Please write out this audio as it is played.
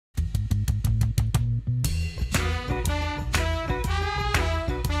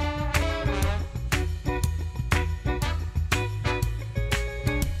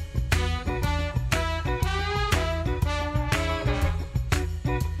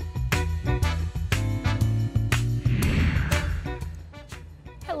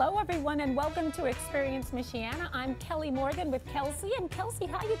everyone, and welcome to Experience Michiana. I'm Kelly Morgan with Kelsey. And Kelsey,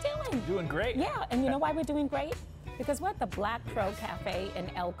 how you doing? Doing great. Yeah, and you know why we're doing great? Because we're at the Black Crow Cafe in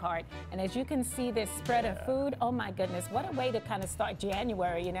Elkhart, and as you can see this spread of food, oh my goodness, what a way to kind of start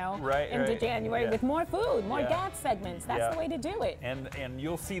January, you know, into January with more food, more GAD segments. That's the way to do it. And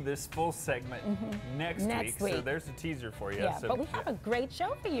you'll see this full segment next week, so there's a teaser for you. Yeah, so, but we have a great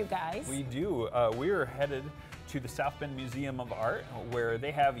show for you guys. We do. We are headed to the South Bend Museum of Art, where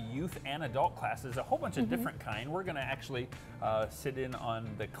they have youth and adult classes, a whole bunch of different kind. We're going to actually sit in on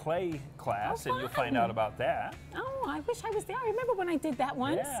the clay class, and you'll find out about that. Oh, I wish I was there. I remember when I did that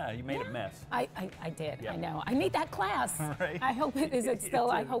once. Yeah, you made a mess. I did. I know. I need that class. Right. I hope it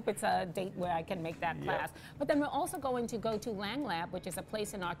still. I hope it's a date where I can make that class. But then we're also going to go to LangLab, which is a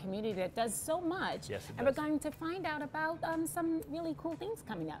place in our community that does so much. Yes, it and does. we're going to find out about some really cool things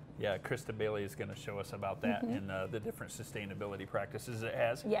coming up. Yeah, Krista Bailey is going to show us about that and the different sustainability practices it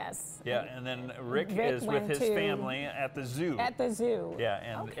has. Yes. Yeah, and then Rick is with his family at the zoo. At the zoo. Yeah,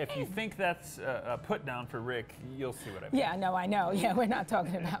 and if you think that's a put down for Rick, you'll see what I mean. Yeah, no, I know. Yeah, we're not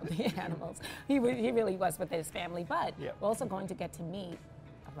talking about the animals. He really was with his family, but we're also going to get to meet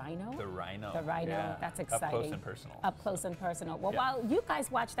a rhino. The rhino. The rhino. Yeah. That's exciting. Up close and personal. Up close and personal. Well, while you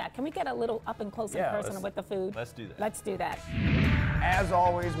guys watch that, can we get a little up and close and personal with the food? Let's do that. Let's do that. As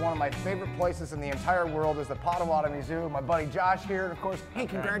always, one of my favorite places in the entire world is the Potawatomi Zoo. My buddy Josh here, and of course, hey,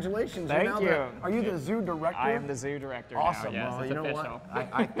 congratulations. Thank you. Are you the zoo director? I am the zoo director Awesome. now. Yes, well, it's you know official.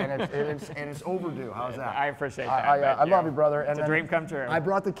 what? and it's overdue. How's that? I appreciate that. I love you, brother. It's a dream come true. I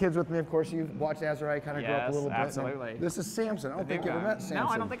brought the kids with me. Of course, you watched Azariah kind of grow up a little bit. Absolutely. This is Samson. I don't think you ever met Samson. No,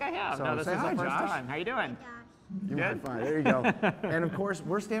 I don't think I have. So no, this is the first time. How you doing? You might find. There you go. And of course,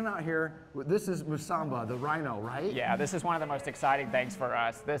 we're standing out here. This is Musamba, the rhino, right? Yeah, this is one of the most exciting things for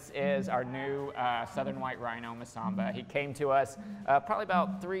us. This is our new southern white rhino, Musamba. He came to us probably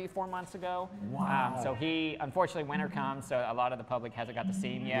about 3-4 months ago. Wow. So he, unfortunately, winter comes, so a lot of the public hasn't got to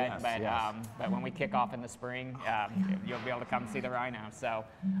see him yet. But when we kick off in the spring, you'll be able to come see the rhino. So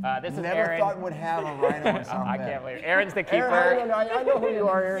this is Never Erin. thought we'd have a rhino in South I Bend. can't believe it. Erin's the keeper. Erin, I know who you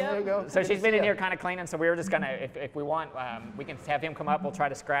are, Erin. There you go. So she's been in here kind of cleaning, so we were just going to, if we want, we can have him come up. We'll try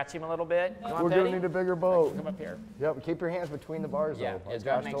to scratch him a little bit. We're going to need a bigger boat. Come up here. Yep, keep your hands between the bars, though. Just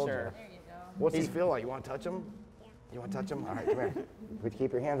gotta make sure. There you go. What's he feel like? You want to touch him? You want to touch him? All right, come here.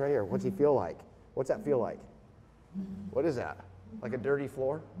 Keep your hands right here. What's he feel like? What's that feel like? What is that? Like a dirty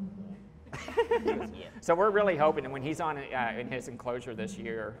floor? So we're really hoping, and when he's on in his enclosure this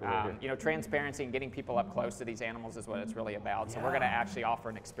year, you know, transparency and getting people up close to these animals is what it's really about. So we're going to actually offer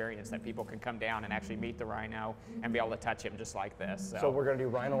an experience that people can come down and actually meet the rhino and be able to touch him just like this. So we're going to do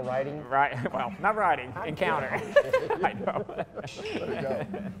rhino riding? Right. Well, not riding. Encounter. I know. There you go.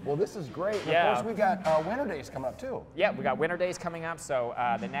 Well, this is great. Of course, we got winter days coming up too. Yeah, we got winter days coming up. So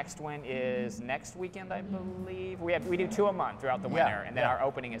the next one is next weekend, I believe. We do 2 a month throughout the winter, and then our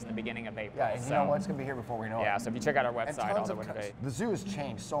opening is in the beginning of April. Yeah, and you know what? It's going to be here before we know it. Yeah, so if you check out our website, all the winter days. The zoo has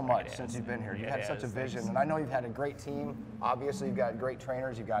changed so much since you've been here. You've had such a vision, and I know you've had a great team. Obviously, you've got great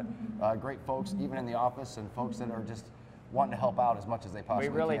trainers. You've got great folks, even in the office, and folks that are just wanting to help out as much as they possibly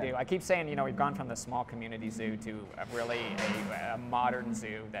can. We really do. I keep saying, you know, we've gone from the small community zoo to really a modern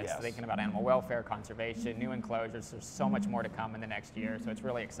zoo that's thinking about animal welfare, conservation, new enclosures. There's so much more to come in the next year, so it's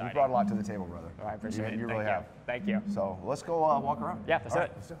really exciting. You brought a lot to the table, brother. Oh, I appreciate it. You really have. Thank you. So let's go walk around. Yeah, that's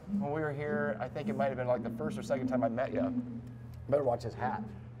it. When we were here, I think it might have been like the first or second time I met you. Better watch his hat.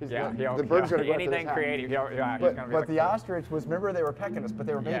 The bird's going to go anything creative. But the ostrich was, remember they were pecking us, but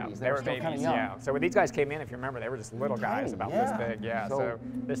they were babies. They were still babies, kind of young. yeah. So when these guys came in, if you remember, they were just little guys about this big. Yeah. So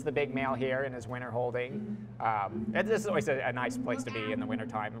this is the big male here in his winter holding. This is always a nice place to be in the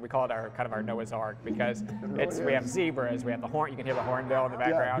wintertime. We call it kind of our Noah's Ark because we have zebras, we have the horn. You can hear the hornbill in the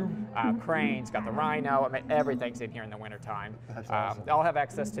background. Cranes, got the rhino. I mean, everything's in here in the wintertime. Awesome. They'll have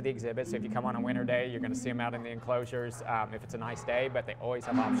access to the exhibits. So if you come on a winter day, you're going to see them out in the enclosures. If it's a nice day, but they always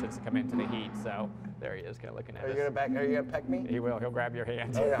have options to come into the heat. So there he is, kind of looking at us. Are you gonna peck me? He will. He'll grab your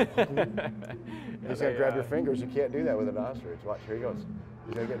hand. Oh yeah. He's gonna grab your fingers. You can't do that with an ostrich. Watch. Here he goes.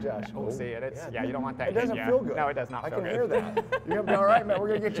 He's gonna get Josh. We'll see it. You don't want that. It doesn't feel good. No, it does not. I feel can good. hear that. You're gonna be all right, man. We're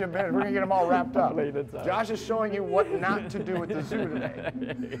gonna get you a bed. We're gonna get them all wrapped up. Josh is showing you what not to do at the zoo today.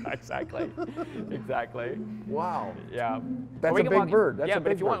 Exactly. Exactly. Wow. Yeah. That's a big bird. That's yeah, a but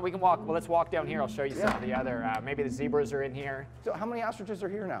big if you bird. want, we can walk. Well, let's walk down here. I'll show you some of the other. Maybe the zebras are in here. So how many ostriches are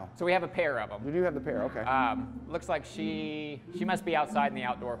here now? So we have a pair of them. You do have the pair. Okay. Looks like she must be outside in the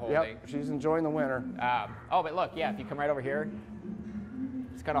outdoor holding. Yep. She's enjoying the winter. Oh, but look, yeah. If you come right over here,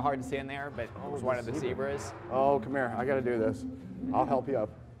 it's kind of hard to see in there, but there's one of the zebras. Oh, come here. I got to do this. I'll help you up.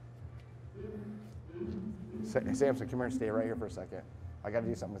 Samson, come here and stay right here for a second. I got to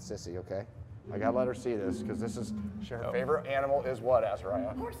do something with Sissy, okay? I got to let her see this because this is her favorite animal is what,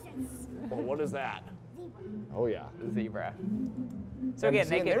 Azariah? Horses. Well, what is that? Oh yeah, zebra. So again,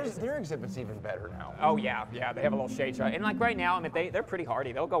 their exhibit's even better now. Oh yeah, they have a little shade shot, and like right now, I mean, they're pretty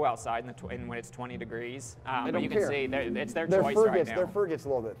hardy. They'll go outside when it's 20 degrees. But you can see it's their choice right now. Their fur gets a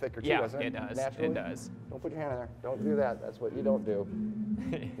little bit thicker too, doesn't it? Yeah, it does. Naturally? It does. Don't put your hand in there. Don't do that. That's what you don't do.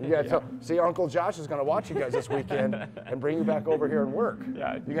 You got see, Uncle Josh is going to watch you guys this weekend and bring you back over here and work.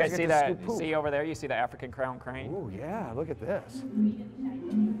 Yeah, you guys see that? See over there? You see the African crown crane? Oh yeah, look at this.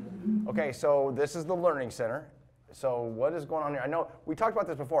 Okay, so this is the Learning Center. So what is going on here? I know we talked about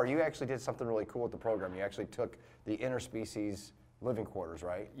this before. You actually did something really cool with the program. You actually took the interspecies living quarters,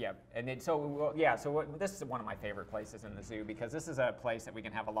 right? Yeah, and this is one of my favorite places in the zoo because this is a place that we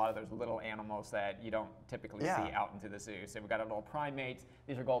can have a lot of those little animals that you don't typically see out into the zoo. So we've got our little primates.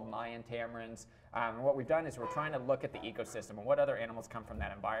 These are golden Mayan tamarins. And what we've done is we're trying to look at the ecosystem and what other animals come from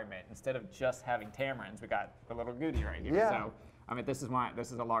that environment. Instead of just having tamarins, we got the little goody right here. Yeah. So, I mean, this is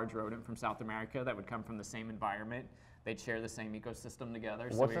a large rodent from South America that would come from the same environment. They'd share the same ecosystem together.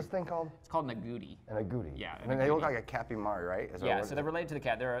 What's this thing called? It's called an agouti. An agouti. Yeah. I mean, they look like a capybara, right? Yeah, so they're related to the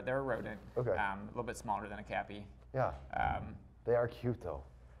cat. They're a rodent. Okay. A little bit smaller than a cappy. Yeah. They are cute though.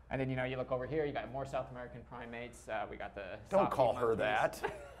 And then you look over here. You got more South American primates. We got the. Don't call her that.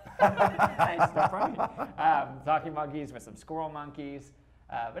 Talking monkeys with some squirrel monkeys.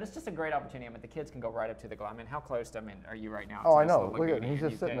 But it's just a great opportunity. I mean, the kids can go right up to the. I mean, how close? are you right now? Oh, I know. Look at him. He's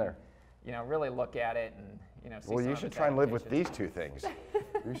just sitting there. Really look at it and see. Well, you should try and live with these two things.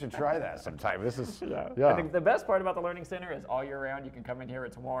 You should try that sometime. This is yeah. I think the best part about the Learning Center is all year round. You can come in here.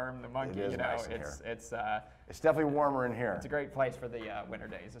 It's warm. The monkey, it is nice in here. It's definitely warmer in here. It's a great place for the winter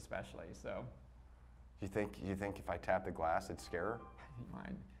days, especially. So. You think if I tap the glass, it'd scare her? You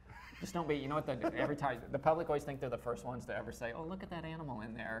might. Just don't be, every time, the public always think they're the first ones to ever say, oh, look at that animal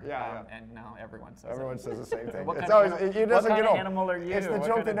in there. Yeah. And now everyone says the same thing. What It's kind always, of it doesn't get old. Animal are you? It's the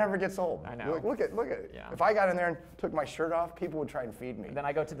joke that never gets old. I know. Look at it. Yeah. If I got in there and took my shirt off, people would try and feed me. And then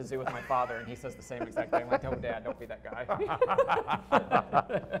I go to the zoo with my father, and he says the same exact thing. I'm like, oh, Dad, don't be that guy.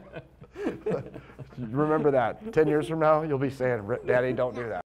 Remember that. 10 years from now, you'll be saying, Daddy, don't do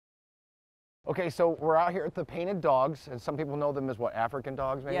that. Okay, so we're out here at the painted dogs, and some people know them as what, African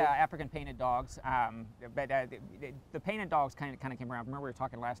dogs, maybe? Yeah, African painted dogs. But the painted dogs kind of came around. Remember we were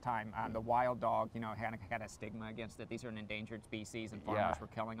talking last time, the wild dog, had a stigma against it. These are an endangered species, and farmers were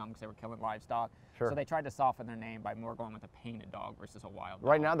killing them because they were killing livestock. Sure. So they tried to soften their name by more going with a painted dog versus a wild dog.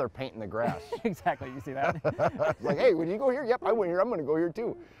 Right now they're painting the grass. Exactly, you see that? Like, hey, when you go here, yep, I went here, I'm gonna go here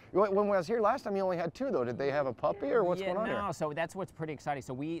too. When I was here last time, you only had 2 though. Did they have a puppy or what's going on here? No, so that's what's pretty exciting.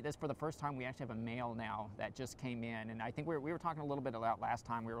 So for the first time, we actually have a male now that just came in. And I think we were talking a little bit about last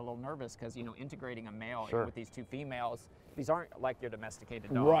time, we were a little nervous because, integrating a male with these 2 females, these aren't like your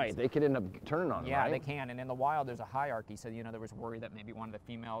domesticated dogs. Right, they could end up turning on them, Yeah, right? they can. And in the wild, there's a hierarchy. So, there was worry that maybe one of the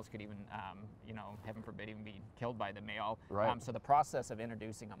females could even, heaven forbid, even be killed by the male. Right. So the process of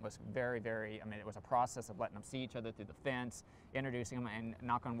introducing them was very, very, it was a process of letting them see each other through the fence, introducing them, and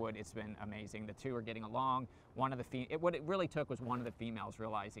knock on wood, it's been amazing. The 2 are getting along. What it really took was one of the females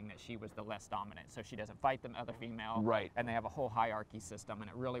realizing that she was the less dominant, so she doesn't fight the other female. Right. And they have a whole hierarchy system, and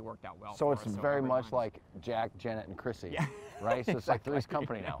it really worked out well. So it's very much like Jack, Janet, and Chrissy, right? So it's like Three's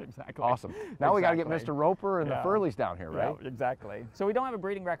Company now. Exactly. Awesome. Now we got to get Mr. Roper and the Furleys down here, right? Yeah, exactly. So we don't have a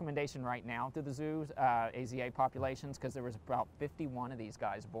breeding recommendation right now to the zoo's AZA populations because there was about 51 of these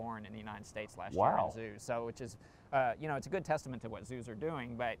guys born in the United States last year in zoos. So which is, it's a good testament to what zoos are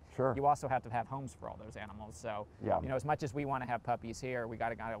doing, but you also have to have homes for all those animals. So, as much as we want to have puppies here, we got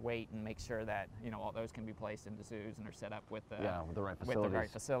to wait and make sure that, all those can be placed into zoos and are set up with the right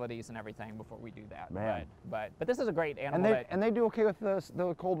facilities and everything before we do that. Man. But this is a great animal. And they do okay with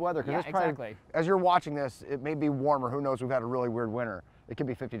the cold weather. Yeah, exactly. As you're watching this, it may be warmer. Who knows? We've had a really weird winter. It could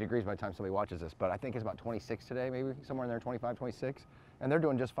be 50 degrees by the time somebody watches this, but I think it's about 26 today, maybe somewhere in there, 25, 26. And they're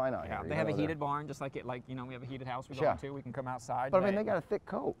doing just fine out here. They have a heated barn, just like we have a heated house we go into. We can come outside. But I mean, they got a thick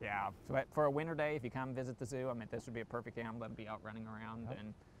coat. Yeah. So for a winter day, if you come visit the zoo, this would be a perfect animal to be out running around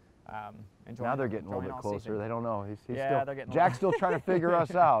and enjoying. Now they're getting a little bit closer. Season. They don't know. Jack's still trying to figure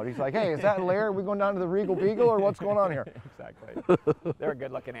us out. He's like, hey, is that Lair? Are we going down to the Regal Beagle or what's going on here? Exactly. They're a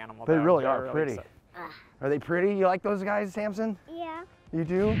good-looking animal. They really are pretty. Are they pretty? You like those guys, Samson? Yeah. You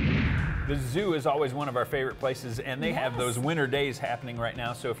do? The zoo is always one of our favorite places, and they have those winter days happening right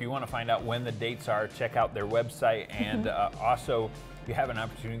now. So if you want to find out when the dates are, check out their website. And also, you have an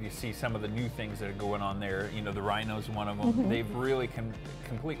opportunity to see some of the new things that are going on there. The Rhino's one of them. They've really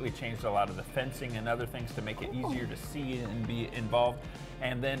completely changed a lot of the fencing and other things to make it easier to see and be involved.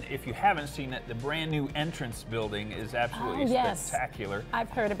 And then if you haven't seen it, the brand new entrance building is absolutely spectacular. I've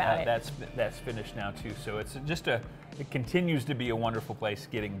heard about it. That's finished now too. So it's just it continues to be a wonderful place,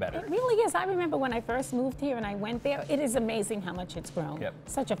 getting better. It really is. I remember when I first moved here and I went there, it is amazing how much it's grown. Yep.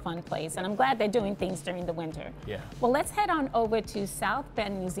 Such a fun place, and I'm glad they're doing things during the winter. Yeah. Well, let's head on over to South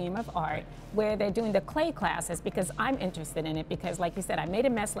Bend Museum of Art, where they're doing the clay classes, because I'm interested in it, because like you said, I made a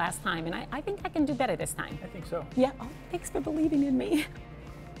mess last time, and I think I can do better this time. I think so. Yeah. Oh, thanks for believing in me.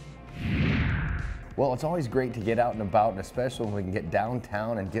 Well, it's always great to get out and about, and especially when we can get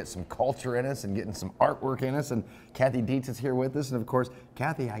downtown and get some culture in us and getting some artwork in us. And Kathy Dietz is here with us. And of course,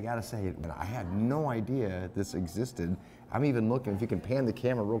 Kathy, I gotta say, I had no idea this existed. I'm even looking, if you can pan the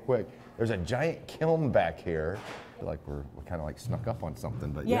camera real quick, there's a giant kiln back here. I feel like we're kind of like snuck up on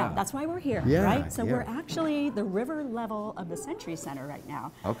something, but yeah. That's why we're here, right? So we're actually the river level of the Century Center right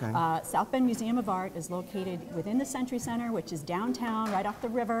now. Okay. South Bend Museum of Art is located within the Century Center, which is downtown, right off the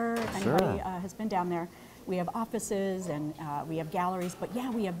river. If anybody has been down there. We have offices and we have galleries, but yeah,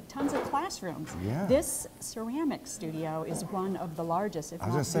 we have tons of classrooms. Yeah. This ceramic studio is one of the largest, if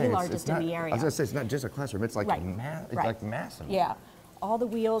not the largest in the area. I was gonna say, it's not just a classroom, it's like, it's like massive. Yeah. All the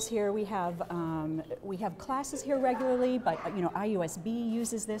wheels here, we have classes here regularly, but you know, IUSB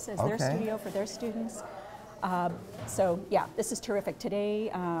uses this as their studio for their students. So yeah, this is terrific.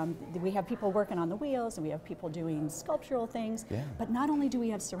 Today we have people working on the wheels, and we have people doing sculptural things. Yeah. But not only do we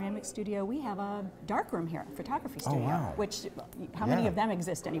have ceramic studio, we have a darkroom here, photography studio, which how many of them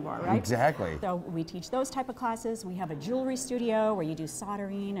exist anymore, right? Exactly. So we teach those type of classes. We have a jewelry studio where you do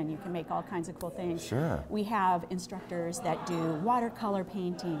soldering and you can make all kinds of cool things. Sure. We have instructors that do watercolor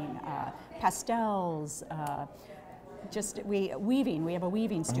painting, pastels, weaving. We have a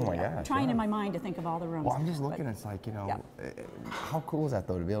weaving studio. Oh my gosh, I'm trying in my mind to think of all the rooms. Well, I'm just looking, it's like, you know, how cool is that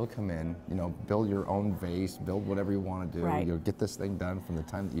though, to be able to come in, you know, build your own vase, build whatever you want to do, you know, get this thing done from the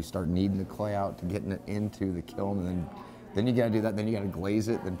time that you start kneading the clay out to getting it into the kiln, and then you got to do that, then you got to glaze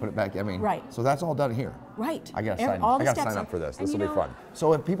it, then put it back. I mean, so that's all done here. Right. I got to sign up for this. This will be fun.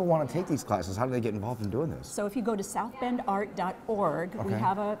 So if people want to take these classes, how do they get involved in doing this? So if you go to southbendart.org, we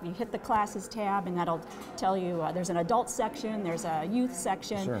have you hit the classes tab, and that'll tell you there's an adult section, there's a youth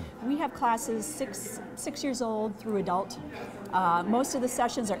section. Sure. We have classes six years old through adult. Most of the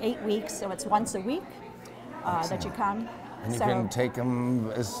sessions are 8 weeks, so it's once a week that you come. And you can take them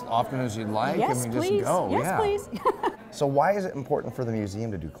as often as you'd like, yes, and we please. just go. Yes, please. So why is it important for the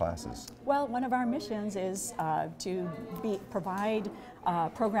museum to do classes? Well, one of our missions is to provide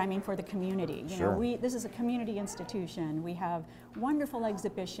programming for the community. You know, this is a community institution. We have wonderful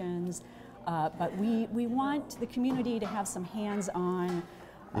exhibitions, but we want the community to have some hands-on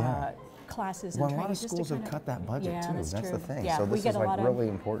classes. Well, and a lot of training, schools have cut that budget too. That's the thing. Yeah, so this is like really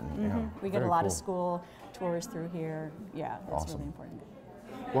important. We get a lot of school tours through here. Yeah, that's really important.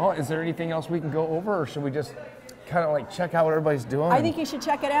 Well, is there anything else we can go over, or should we just kind of like check out what everybody's doing? I think you should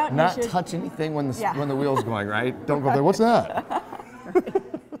check it out. Not touch anything when the wheel's going, right? Don't go there. What's that?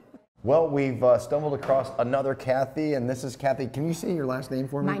 Well, we've stumbled across another Kathy, and this is Kathy. Can you say your last name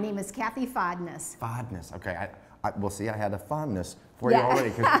for me? My name is Kathy Fodness. Fodness. Okay. Well, see, I had a fondness for you already,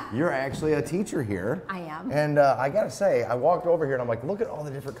 because you're actually a teacher here. I am. And I got to say, I walked over here and I'm like, look at all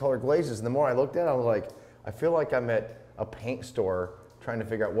the different color glazes. And the more I looked at it, I was like, I feel like I'm at a paint store trying to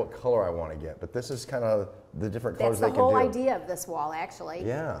figure out what color I want to get. But this is kind of the different colors they can do. That's the whole idea of this wall, actually.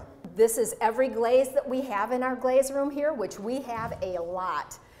 Yeah. This is every glaze that we have in our glaze room here, which we have a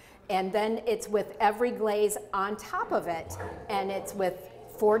lot. And then it's with every glaze on top of it. And it's with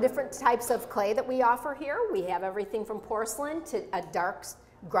 4 different types of clay that we offer here. We have everything from porcelain to a dark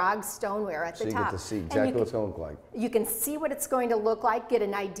grog stoneware at the top. So you get to see exactly what it's going to look like. You can see what it's going to look like, get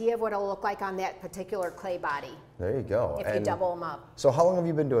an idea of what it'll look like on that particular clay body. There you go. If you double them up. So how long have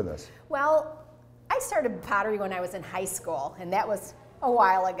you been doing this? Well, I started pottery when I was in high school, and that was a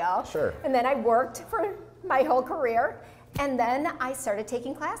while ago. Sure. And then I worked for my whole career, and then I started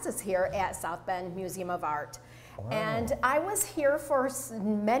taking classes here at South Bend Museum of Art. Wow. And I was here for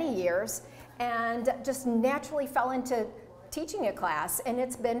many years and just naturally fell into teaching a class, and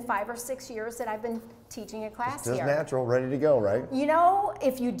it's been 5 or 6 years that I've been teaching a class here. Just natural, ready to go, right? You know,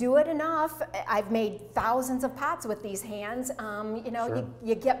 if you do it enough, I've made thousands of pots with these hands, you know,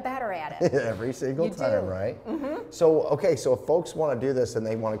 you get better at it. Every single time, right? So, okay, so if folks want to do this and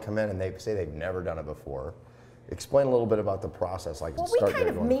they want to come in and they say they've never done it before, explain a little bit about the process. Like, well, we kind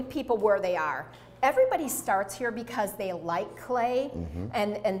of meet people where they are. Everybody starts here because they like clay,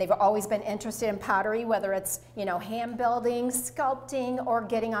 and they've always been interested in pottery, whether it's, you know, hand building, sculpting, or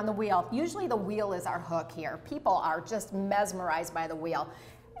getting on the wheel. Usually the wheel is our hook here. People are just mesmerized by the wheel,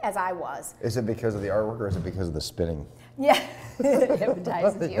 as I was. Is it because of the artwork, or is it because of the spinning? Yeah, it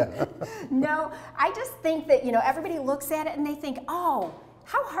hypnotizes you. No, I just think that, you know, everybody looks at it and they think, oh,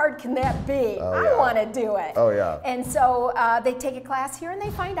 how hard can that be? I want to do it. Oh, yeah. And so they take a class here and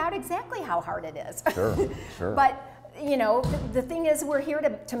they find out exactly how hard it is. Sure, sure. But, you know, the thing is we're here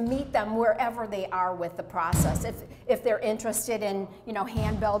to meet them wherever they are with the process. If they're interested in, you know,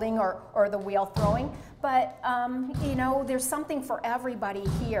 hand building or the wheel throwing. But, you know, there's something for everybody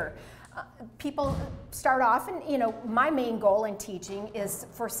here. People start off, and you know, my main goal in teaching is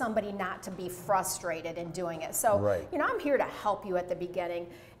for somebody not to be frustrated in doing it. So, you know, I'm here to help you at the beginning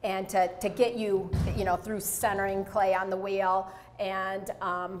and to get you, you know, through centering clay on the wheel and,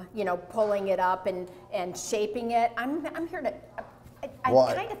 you know, pulling it up and shaping it. I'm here to,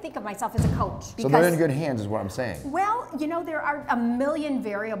 I kind of think of myself as a coach. So they're in good hands is what I'm saying. Well, you know, there are a million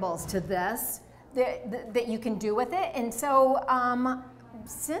variables to this that you can do with it. And so,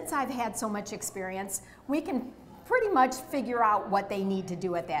 since I've had so much experience, we can pretty much figure out what they need to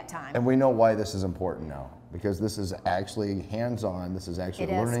do at that time. And we know why this is important now, because this is actually hands-on, this is actually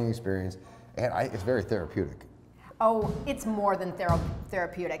a learning experience, and it's very therapeutic. Oh, it's more than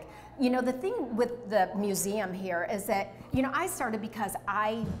therapeutic. You know, the thing with the museum here is that, you know, I started because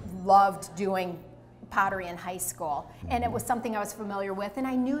I loved doing pottery in high school, and it was something I was familiar with, and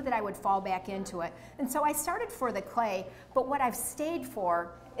I knew that I would fall back into it. And so I started for the clay, but what I've stayed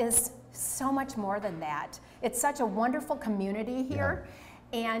for is so much more than that. It's such a wonderful community here,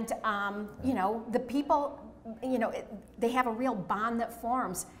 and you know, the people, you know, they have a real bond that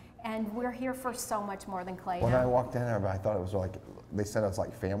forms, and we're here for so much more than clay. When I walked in there, I thought it was like, they said it's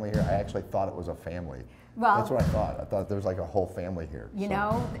like family here. I actually thought it was a family. Well, that's what I thought. I thought there was like a whole family here. You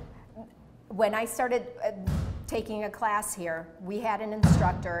know, when I started taking a class here, we had an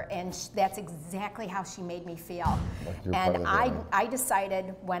instructor, and that's exactly how she made me feel. And I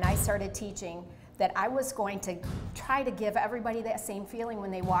decided when I started teaching that I was going to try to give everybody that same feeling when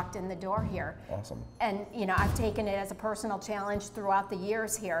they walked in the door here. Awesome. And you know, I've taken it as a personal challenge throughout the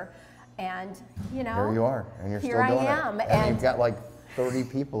years here, and you know, here you are, and you're here still doing I am, it. And you've got like 30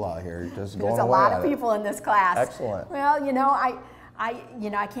 people out here just going away. There's a lot of people in this class. Excellent. Well, you know, you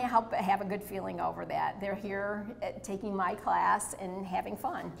know, I can't help but have a good feeling over that. They're here taking my class and having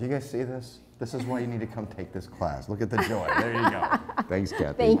fun. Do you guys see this? This is why you need to come take this class. Look at the joy. There you go. Thanks,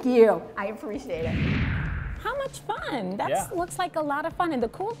 Kathy. Thank you. I appreciate it. How much fun. That looks like a lot of fun. And the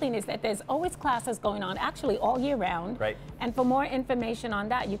cool thing is that there's always classes going on, actually all year round. Right. And for more information on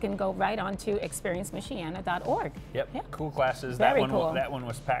that, you can go right on to experiencemichiana.org. Yep. Cool classes. Very cool. That one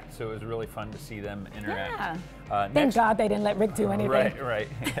was packed, so it was really fun to see them interact. Yeah. Thank God they didn't let Rick do anything. Right.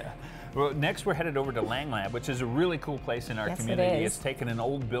 Yeah. Well, next we're headed over to LangLab, which is a really cool place in our community. It's taken an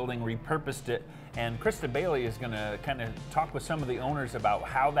old building, repurposed it, and Krista Bailey is going to kind of talk with some of the owners about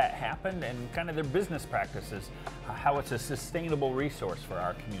how that happened and kind of their business practices, how it's a sustainable resource for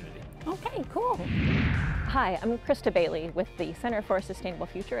our community. Okay, cool. Hi, I'm Krista Bailey with the Center for a Sustainable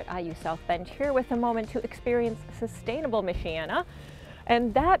Future at IU South Bend, here with a moment to experience sustainable Michiana.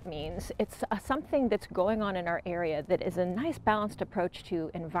 And that means it's something that's going on in our area that is a nice balanced approach to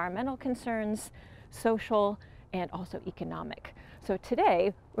environmental concerns, social, and also economic. So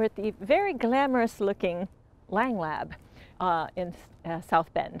today, we're at the very glamorous looking LangLab in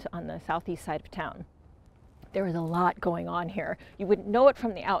South Bend on the southeast side of town. There is a lot going on here. You wouldn't know it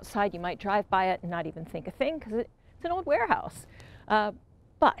from the outside. You might drive by it and not even think a thing because it's an old warehouse.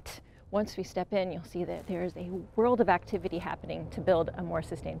 But once we step in, you'll see that there's a world of activity happening to build a more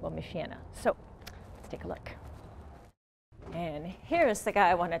sustainable Michiana. So let's take a look. And here's the guy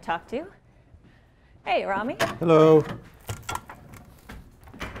I want to talk to. Hey, Rami. Hello.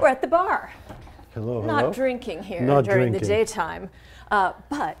 We're at the bar. Hello. Not drinking here during the daytime,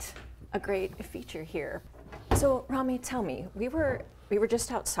 but a great feature here. So Rami, tell me, we were just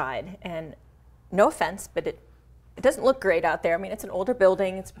outside, and no offense, but it doesn't look great out there. I mean, it's an older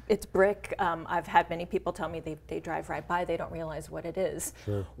building, it's brick. I've had many people tell me they drive right by, they don't realize what it is.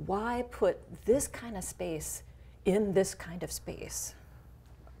 Sure. Why put this kind of space in this kind of space?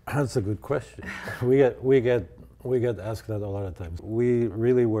 That's a good question. we get asked that a lot of times. We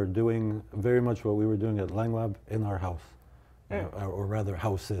really were doing very much what we were doing at LangLab in our house, or rather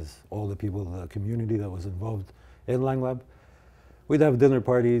houses. All the people in the community that was involved in LangLab. We'd have dinner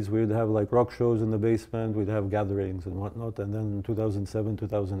parties, we'd have like rock shows in the basement, we'd have gatherings and whatnot. And then in 2007,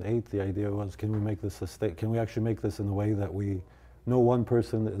 2008, the idea was, can we actually make this in a way that no one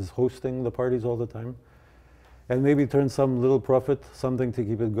person is hosting the parties all the time? And maybe turn some little profit, something to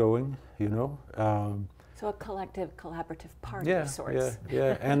keep it going, you know? So a collective, collaborative party of sorts.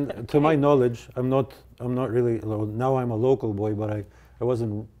 Yeah. And to my knowledge, I'm not really, now I'm a local boy, but I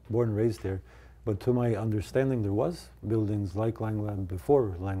wasn't born and raised here. but to my understanding, there was buildings like LangLab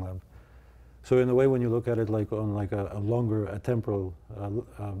before LangLab. So in a way, when you look at it like on like a longer, a temporal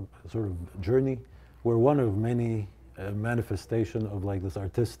sort of journey, we're one of many manifestation of like this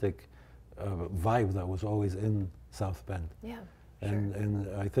artistic vibe that was always in South Bend. Yeah. And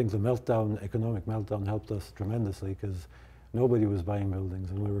I think the meltdown, economic meltdown, helped us tremendously because nobody was buying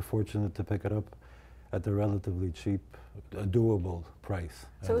buildings, and we were fortunate to pick it up at a relatively cheap, doable price.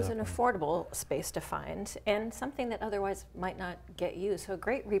 So it was an affordable space to find, and something that otherwise might not get used. So a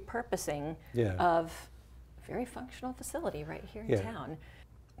great repurposing of a very functional facility right here in town.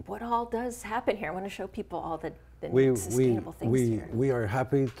 What all does happen here? I want to show people all the neat sustainable things here. We are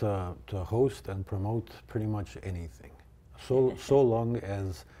happy to host and promote pretty much anything. So long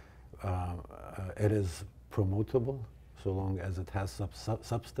as it is promotable, so long as it has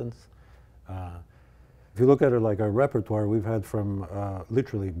substance. If you look at it like our repertoire, we've had from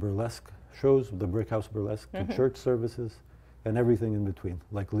literally burlesque shows, the Brick House Burlesque, to church services, and everything in between,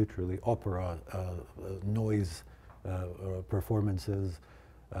 like literally opera, noise performances,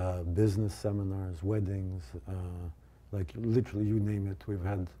 business seminars, weddings, like literally you name it, we've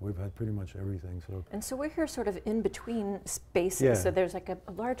had pretty much everything. So. And so we're here sort of in between spaces. Yeah. So there's like a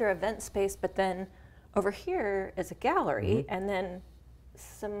larger event space, but then over here is a gallery, and then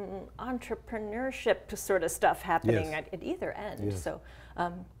some entrepreneurship sort of stuff happening at either end. So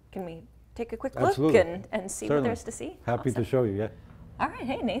can we take a quick look and see what there's to see? Happy to show you, yeah. All right,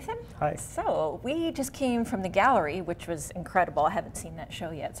 hey Nathan. Hi. So we just came from the gallery, which was incredible. I haven't seen that show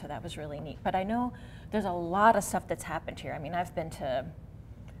yet, so that was really neat. But I know there's a lot of stuff that's happened here. I mean, I've been to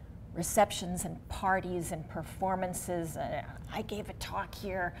receptions and parties and performances. I gave a talk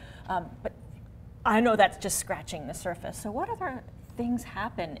here, but I know that's just scratching the surface. So what other things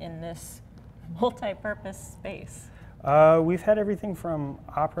happen in this multi-purpose space? We've had everything from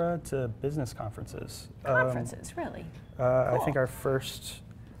opera to business conferences. Conferences, really? Cool. I think our first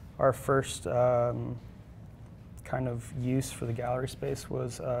kind of use for the gallery space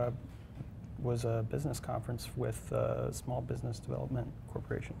was a business conference with Small Business Development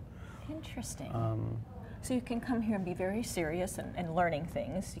Corporation. Interesting. So you can come here and be very serious and learning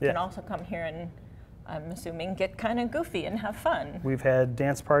things. You can also come here and, I'm assuming, get kind of goofy and have fun. We've had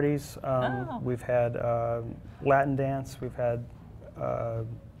dance parties. We've had Latin dance. We've had,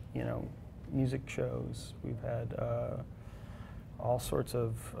 music shows. We've had all sorts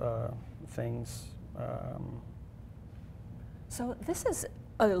of things. So this is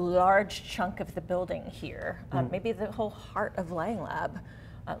a large chunk of the building here, maybe the whole heart of LangLab.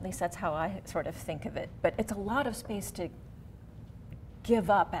 At least that's how I sort of think of it. But it's a lot of space to give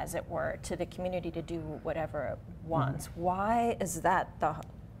up, as it were, to the community to do whatever it wants. Why is that the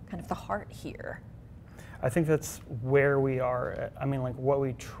kind of the heart here? I think that's where we are. I mean, like what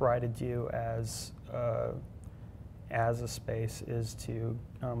we try to do as a space is to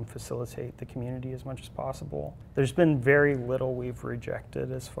facilitate the community as much as possible. There's been very little we've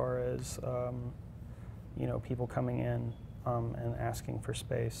rejected as far as people coming in and asking for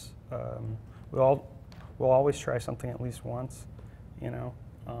space. We'll always try something at least once.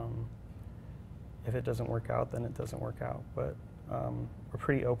 If it doesn't work out, then it doesn't work out. But we're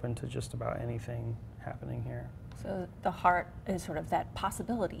pretty open to just about anything happening here. So the heart is sort of that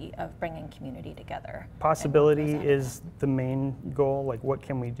possibility of bringing community together. Possibility is the main goal, like what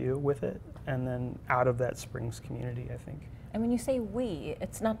can we do with it? And then out of that springs community, I think. And when you say we,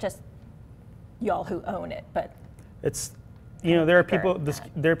 it's not just y'all who own it, but it's, there are people.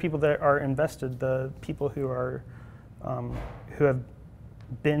 There are people that are invested. The people who are who have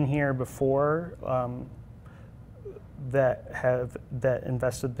been here before, that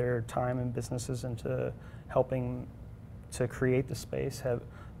invested their time and businesses into helping to create the space.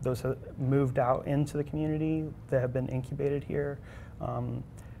 Those have moved out into the community that have been incubated here.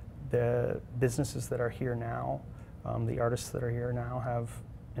 The businesses that are here now, the artists that are here now have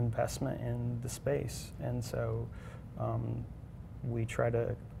investment in the space, and so we try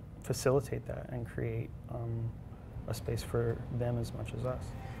to facilitate that and create a space for them as much as us.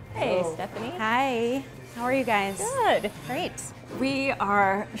 Hey, Stephanie. Hi. How are you guys? Good. Great. We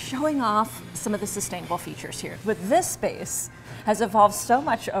are showing off some of the sustainable features here. But this space has evolved so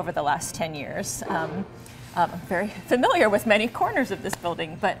much over the last 10 years. I'm very familiar with many corners of this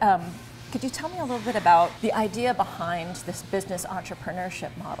building, but could you tell me a little bit about the idea behind this business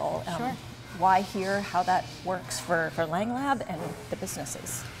entrepreneurship model? Sure. Why here, how that works for LangLab and the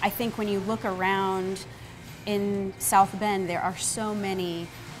businesses? I think when you look around in South Bend, there are so many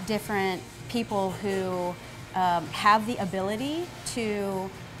different people who have the ability to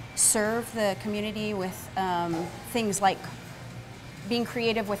serve the community with things like being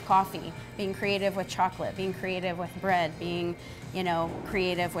creative with coffee, being creative with chocolate, being creative with bread, being, you know,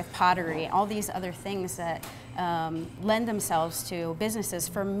 creative with pottery, all these other things that lend themselves to businesses.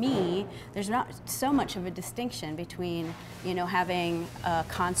 For me, there's not so much of a distinction between, you know, having a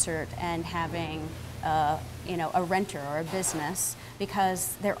concert and having you know, a renter or a business,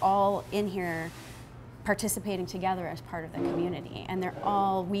 because they're all in here participating together as part of the community, and they're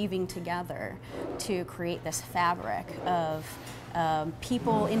all weaving together to create this fabric of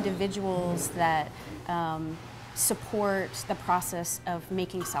people, individuals that support the process of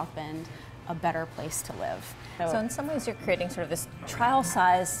making South Bend a better place to live. So in some ways you're creating sort of this trial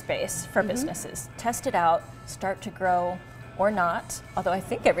size space for businesses. Test it out, start to grow or not, although I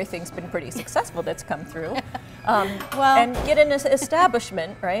think everything's been pretty successful that's come through. Well, and get an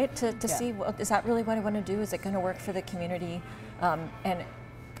establishment, right, to see, well, is that really what I want to do? Is it going to work for the community? And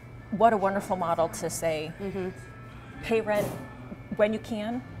what a wonderful model to say, pay rent when you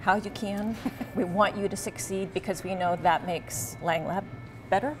can, how you can. We want you to succeed because we know that makes LangLab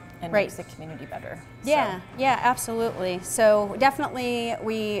better and makes the community better. Yeah, so. Yeah, absolutely. So definitely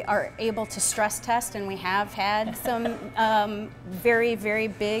we are able to stress test, and we have had some very, very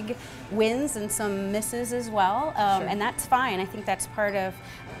big wins and some misses as well, and that's fine. I think that's part of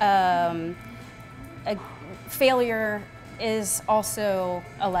a failure is also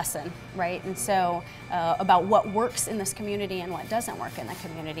a lesson, right? And so about what works in this community and what doesn't work in the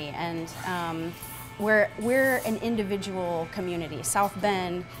community. And we're an individual community. South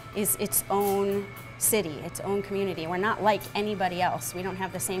Bend is its own city, its own community. We're not like anybody else. We don't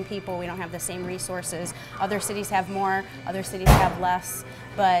have the same people, we don't have the same resources. Other cities have more, other cities have less,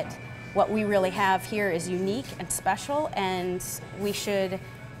 but what we really have here is unique and special, and we should,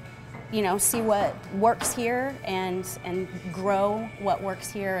 you know, see what works here and grow what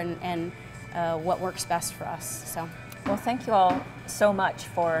works here and what works best for us. So. Well, thank you all so much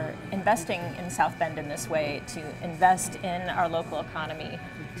for investing in South Bend in this way, to invest in our local economy,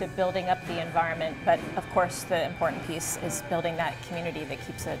 to building up the environment, but of course the important piece is building that community that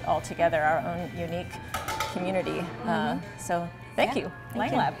keeps it all together, our own unique community. So thank you,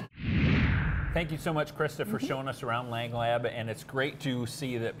 LangLab. Thank you so much, Krista, for showing us around LangLab, and it's great to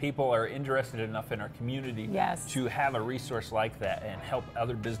see that people are interested enough in our community to have a resource like that and help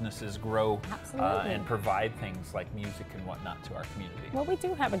other businesses grow and provide things like music and whatnot to our community. Well, we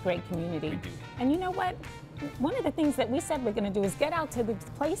do have a great community. We do. And you know what? One of the things that we said we're going to do is get out to the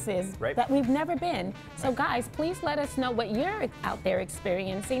places that we've never been. So guys, please let us know what you're out there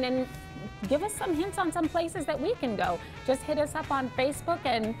experiencing, and give us some hints on some places that we can go. Just hit us up on Facebook,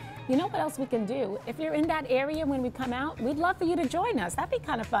 and you know what else we can do? If you're in that area when we come out, we'd love for you to join us. That'd be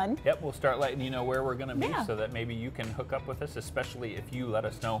kind of fun. Yep, we'll start letting you know where we're going to be so that maybe you can hook up with us, especially if you let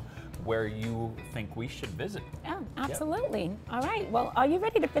us know where you think we should visit. Yeah, absolutely. Yep. All right, well, are you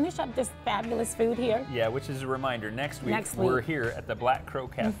ready to finish up this fabulous food here? Yeah, which is a reminder, next week we're here at the Black Crow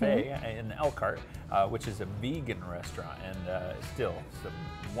Cafe in Elkhart, which is a vegan restaurant, and still some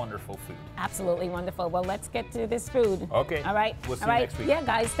wonderful food. Absolutely wonderful. Well, let's get to this food. Okay. All right. We'll see you next week. Yeah,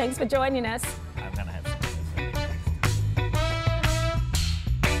 guys, thanks for joining us. I'm going to have some.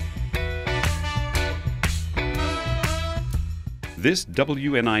 This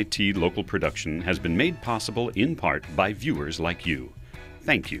WNIT local production has been made possible in part by viewers like you.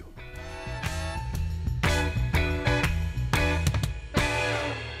 Thank you.